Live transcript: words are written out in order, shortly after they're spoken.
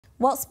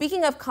Well,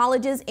 speaking of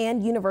colleges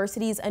and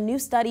universities, a new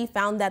study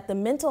found that the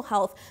mental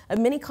health of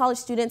many college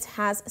students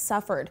has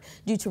suffered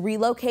due to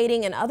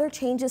relocating and other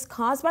changes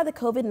caused by the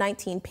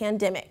COVID-19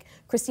 pandemic.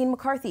 Christine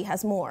McCarthy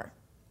has more.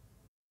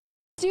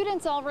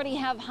 Students already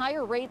have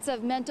higher rates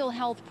of mental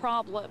health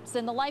problems,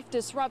 and the life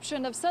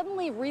disruption of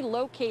suddenly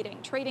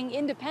relocating, trading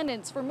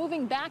independence for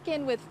moving back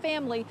in with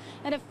family,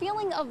 and a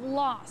feeling of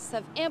loss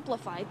have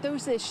amplified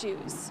those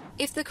issues.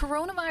 If the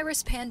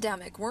coronavirus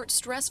pandemic weren't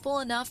stressful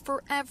enough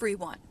for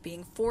everyone,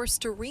 being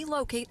forced to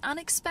relocate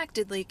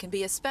unexpectedly can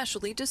be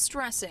especially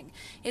distressing.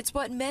 It's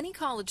what many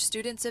college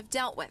students have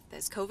dealt with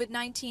as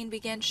COVID-19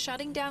 began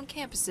shutting down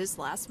campuses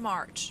last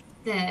March.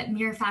 The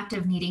mere fact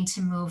of needing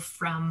to move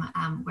from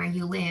where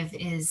you live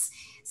is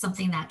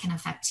something that can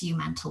affect you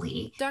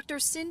mentally. Dr.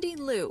 Cindy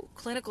Liu,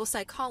 clinical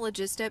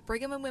psychologist at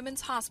Brigham and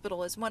Women's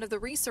Hospital, is one of the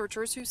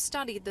researchers who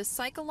studied the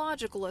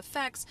psychological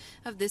effects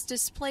of this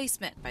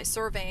displacement by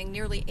surveying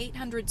nearly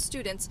 800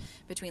 students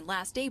between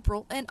last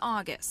April and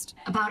August.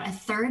 About a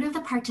third of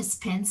the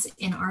participants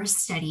in our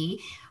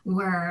study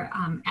were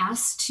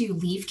asked to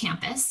leave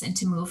campus and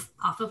to move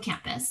off of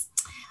campus.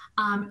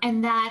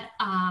 And that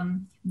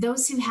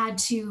those who had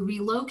to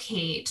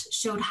relocate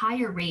showed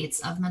higher rates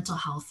of mental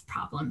health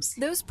problems.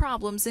 Those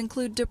problems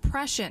include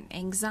depression,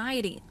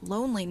 anxiety,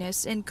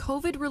 loneliness, and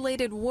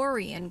COVID-related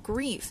worry and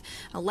grief.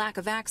 A lack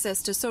of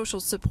access to social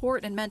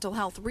support and mental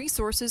health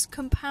resources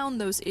compound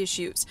those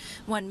issues.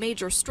 One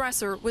major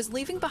stressor was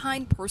leaving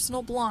behind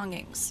personal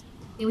belongings.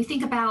 We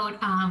think about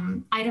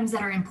items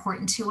that are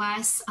important to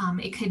us.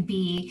 It could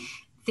be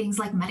things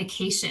like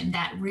medication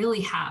that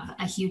really have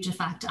a huge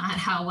effect on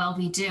how well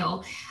we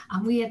do.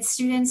 We had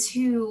students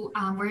who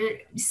were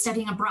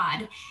studying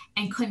abroad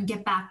and couldn't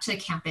get back to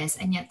campus,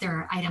 and yet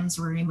their items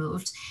were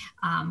removed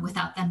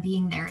without them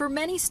being there. For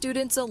many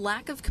students, a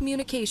lack of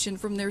communication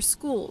from their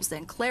schools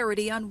and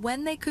clarity on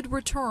when they could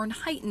return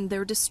heightened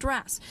their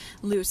distress.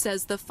 Liu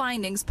says the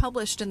findings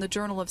published in the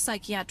Journal of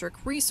Psychiatric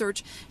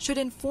Research should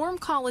inform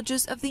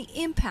colleges of the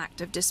impact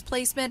of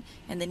displacement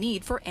and the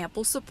need for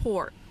ample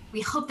support. We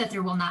hope that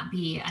there will not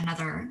be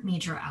another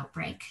major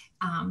outbreak,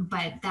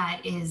 but that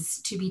is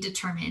to be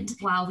determined.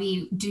 While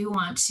we do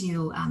want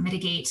to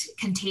mitigate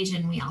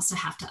contagion, we also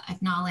have to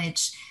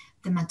acknowledge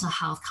the mental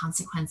health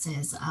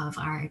consequences of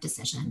our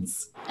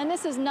decisions. And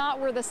this is not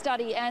where the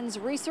study ends.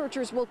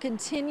 Researchers will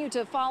continue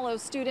to follow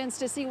students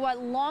to see what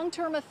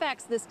long-term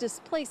effects this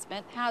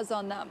displacement has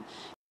on them.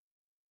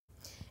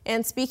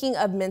 And speaking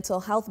of mental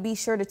health, be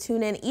sure to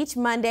tune in each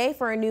Monday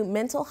for a new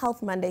Mental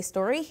Health Monday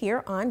story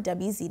here on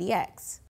WZDX.